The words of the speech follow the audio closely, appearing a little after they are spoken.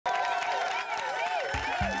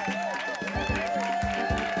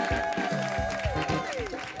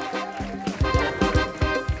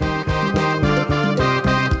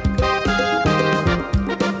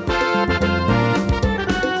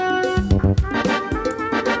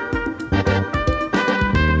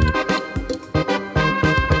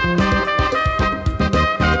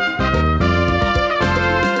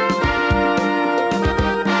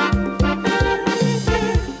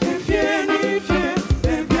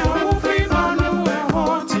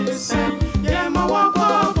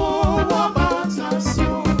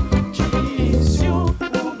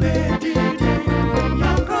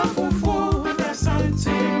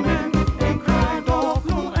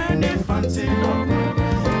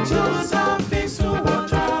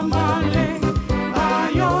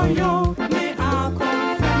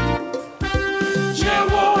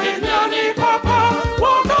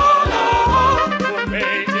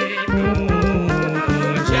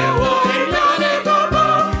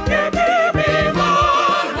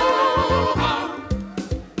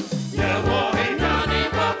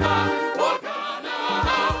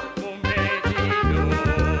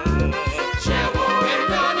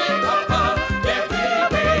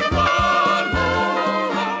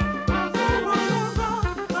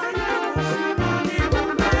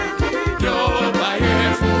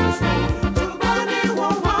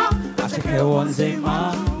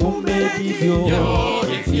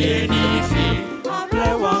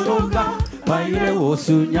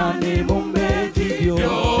Sunyani mumbeji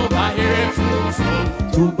yo bahire fufu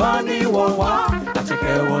tubani wawa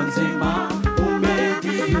acheke wanzima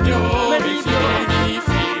mumbeji yo merifeni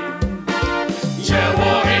fi jewo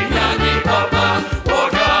enyani papa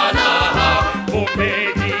wogana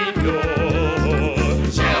mumbeji yo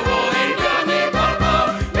jewo enyani papa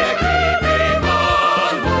ekibe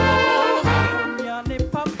mano enyani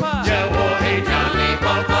papa jewo enyani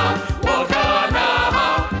papa wogana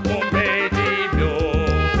mumbeji yo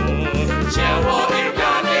jewo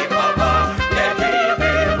enyani papa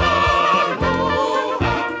ekibe mano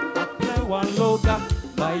one loga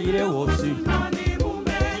baire wosi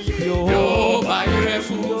yo baire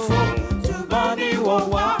fufu tubani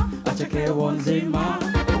wawa acheke wanzima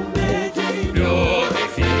mumbeji yo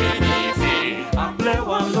efini fi ample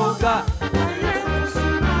one loga baire wosi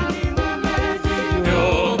mumbeji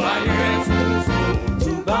yo baire fufu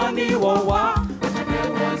tubani wawa acheke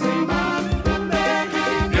wanzima mumbeji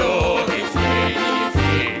yo efini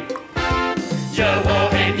fi jewo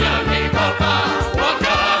enyani papa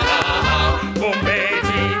wakana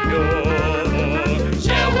mumbeji yo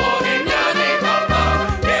jewo enyani papa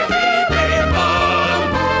ekibe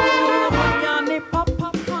mano enyani papa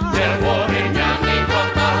jewo enyani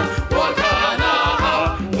papa wakana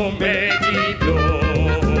mumbeji yo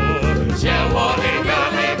jewo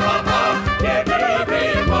enyani papa ekibe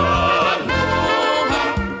mano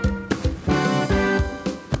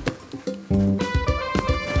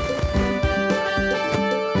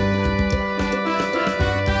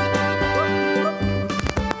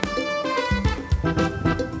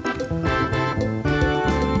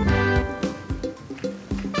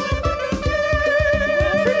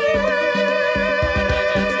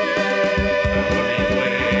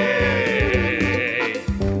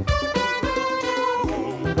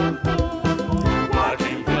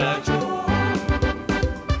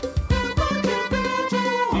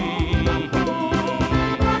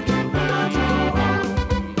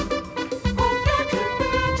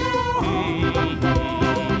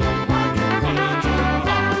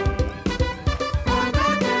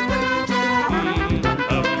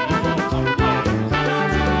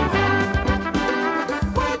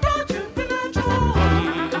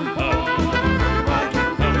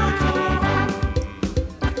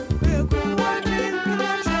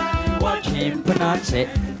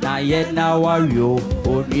na yena wario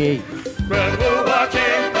onye Bravo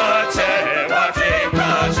watching pache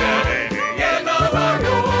yena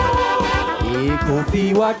wario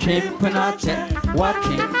Kofi watching pache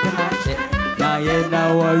na yena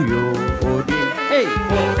wario onye Hey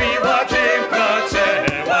Kofi watching pache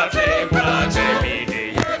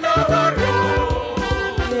yena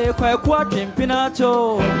wario Kwa watching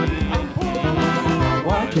pinacho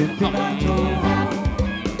watching pinacho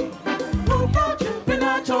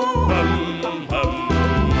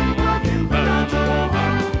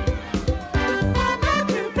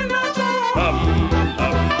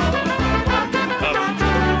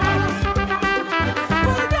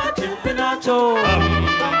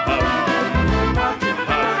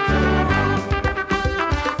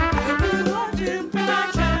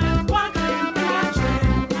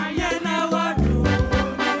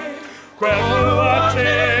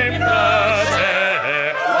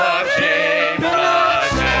Watching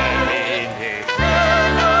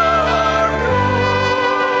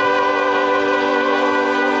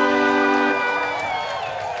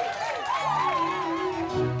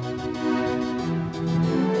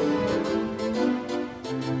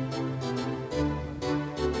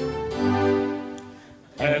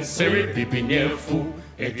Siri Pipinefu,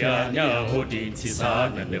 Epiana Hodi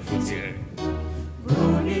Tisan and the Footier.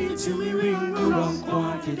 Brony to me ring around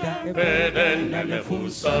quantity, Beden and the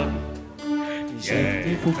Fusa.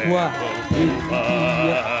 Jenny Fufua,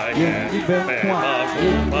 Yenny Benqua,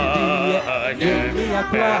 Yenny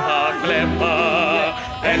Aqua,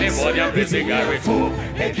 Clemma, anybody I'm busy Gary for,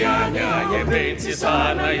 Epiana, your paint is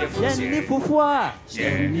on, Yenny Fufua,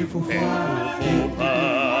 Yenny Fufua,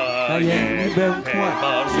 Yenny Benqua,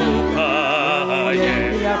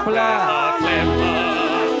 Yenny Aqua, Clemma,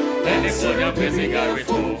 anybody I'm busy Gary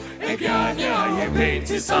for, Epiana, your paint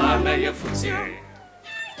is on, your foot.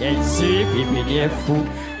 And see people near food,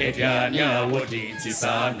 Ediana, what it is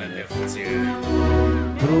on and the foot.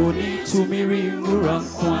 Brody to me ring around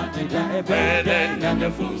quantity, a bed and the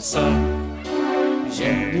food son.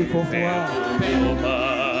 Jenny for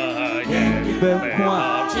Yenny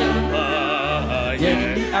Benqua,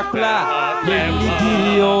 Yenny Aqua, Yenny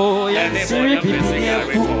Dio, and see people near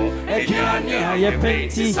food, Ediana, your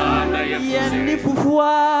painty, Yenny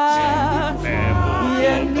Fufua,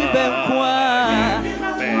 Yenny Benqua.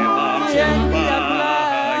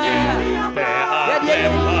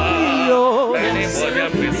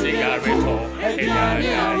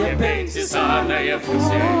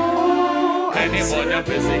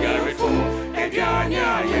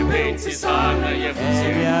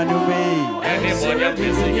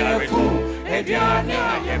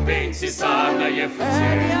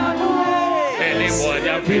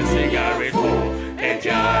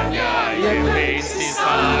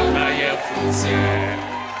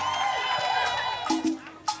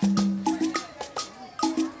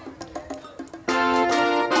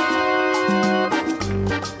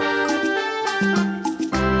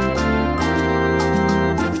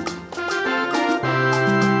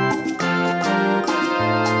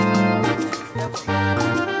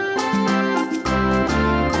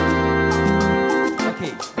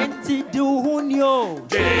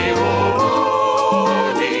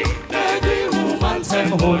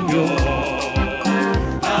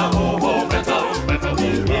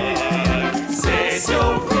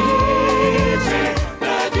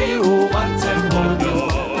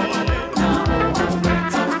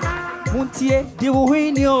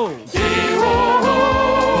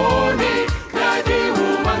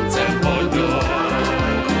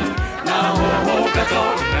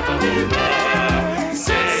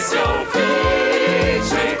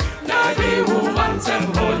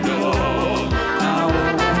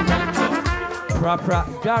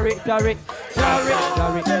 Gary.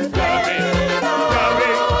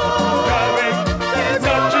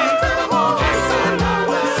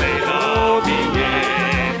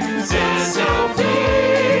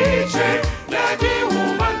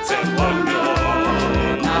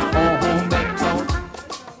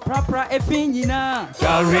 Propra epinina.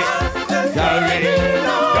 Gary.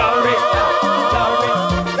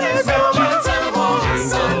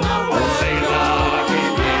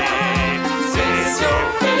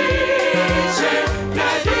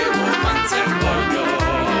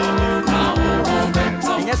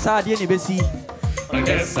 Sadia ni besi.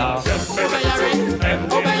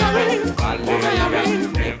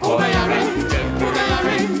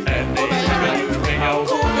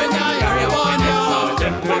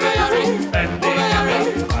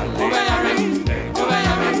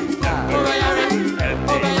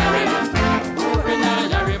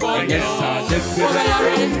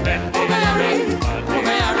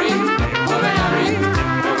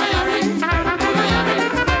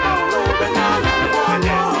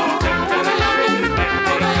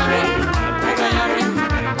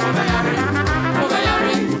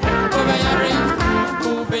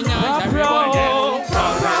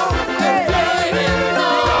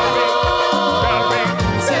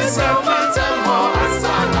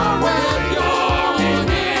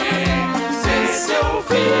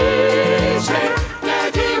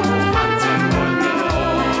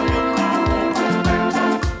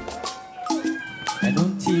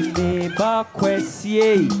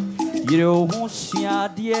 Kwesiye, you don't see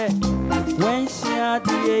dear, when she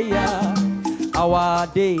dear ya, our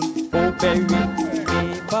day, oh baby,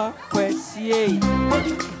 kwesiye,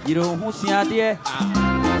 you don't see dear,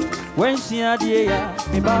 when she dear ya,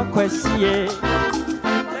 kwesiye,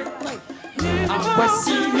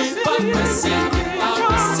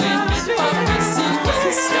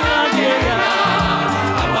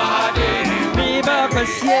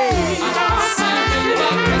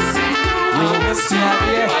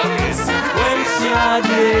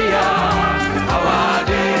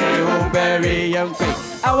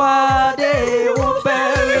 Our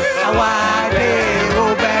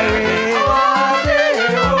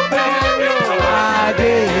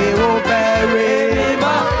day,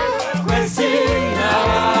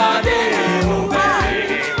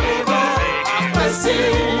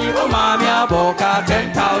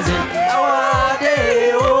 10,000. Awade,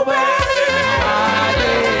 Obere,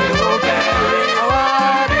 Awade, Obere,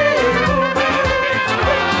 Awade,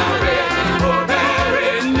 Obere,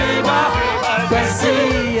 Neba, Kwesi,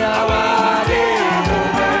 Awade,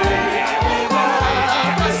 Obere, Neba,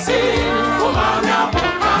 Kwesi, Omamia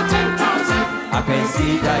Boka 10,000. Akwesi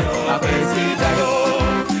dayo,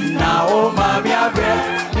 na Omamia Bre,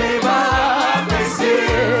 Neba, Kwesi,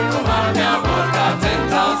 Omamia Boka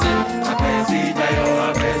 10,000. Akwesi dayo,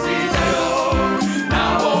 na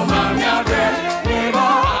Omamia Bre, Neba,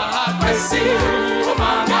 Kwesi,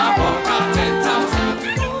 Omamia Boka 10,000.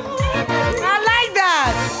 I like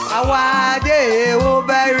that. Awade,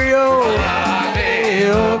 Obere, Awade,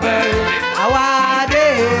 Obere, Awade,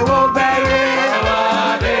 Obere,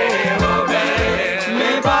 Awade, Obere,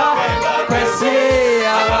 Neba, Kwesi,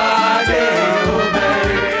 Awade,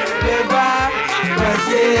 Obere, Neba,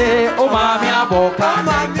 Kwesi, Omamia Boka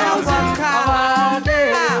 10,000. Awade,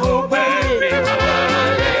 Obere,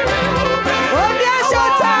 Obia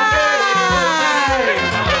Showtime.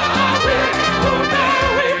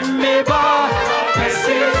 Neba,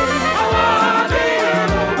 Kwesi, Awade,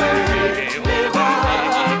 Obere, Neba,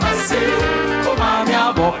 Kwesi, Omamia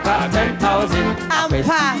Boka 10,000.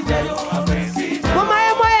 Ampa. Mama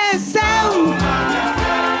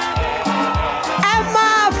Emma,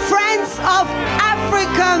 Friends of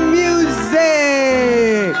African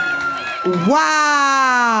Music.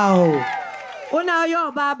 Wow. Una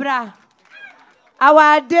yo Barbara.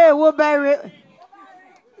 Awade Obere.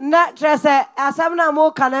 Na trese asamna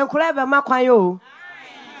mo kana nkura be makwan yo.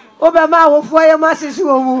 Obe ma wofo ye ma sisi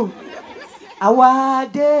owu.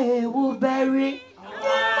 Awade Obere.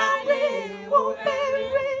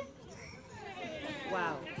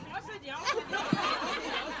 Wow.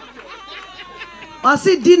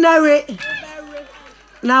 Osi dinare.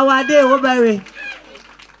 Na Awade Obere.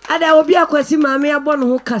 Ada obi akwasi maame abo no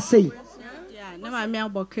ho kasei. Yeah, na maame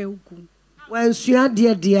aboka egu. Wansua de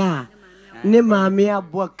a ne maame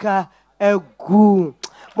aboka egu.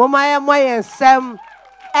 Mama ya moyensem.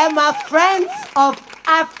 Emma, Friends of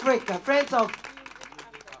Africa, Friends of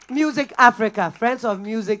Music Africa, Friends of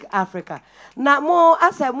Music Africa. Na mo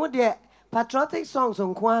asa mo de patriotic songs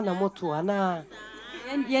onko na moto ana.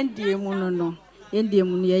 Yendie mu no. Yendie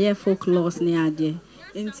mu ye folklore ne ade.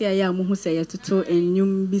 Enti aya mo hu say yetoto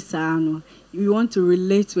enwum bisa no. We want to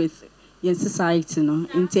relate with your society no.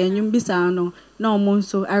 Enti enwum bisa no na omo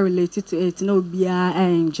nso are related to it na obia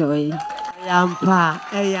enjoy. Eyampa.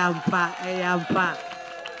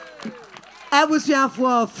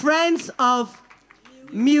 Ebusuafo, Friends of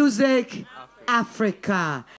Music Africa.